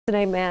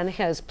Today, man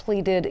has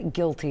pleaded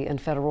guilty in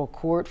federal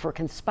court for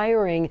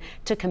conspiring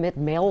to commit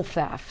mail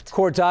theft.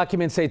 Court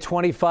documents say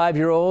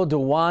 25-year-old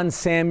Dewan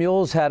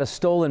Samuels had a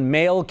stolen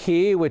mail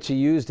key, which he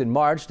used in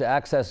March to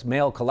access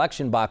mail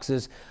collection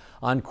boxes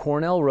on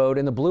Cornell Road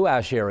in the Blue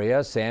Ash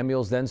area.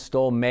 Samuels then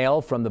stole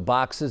mail from the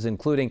boxes,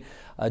 including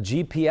a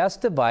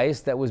GPS device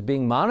that was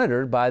being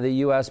monitored by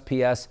the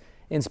USPS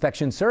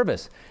Inspection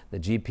Service. The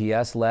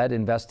GPS led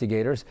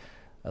investigators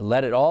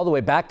led it all the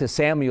way back to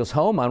Samuel's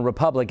home on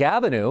Republic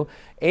Avenue.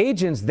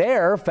 Agents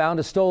there found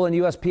a stolen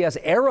USPS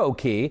Arrow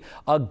key,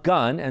 a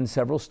gun, and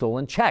several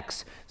stolen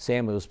checks.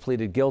 Samuels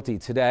pleaded guilty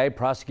today.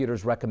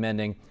 Prosecutors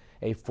recommending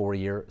a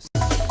 4-year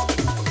sentence.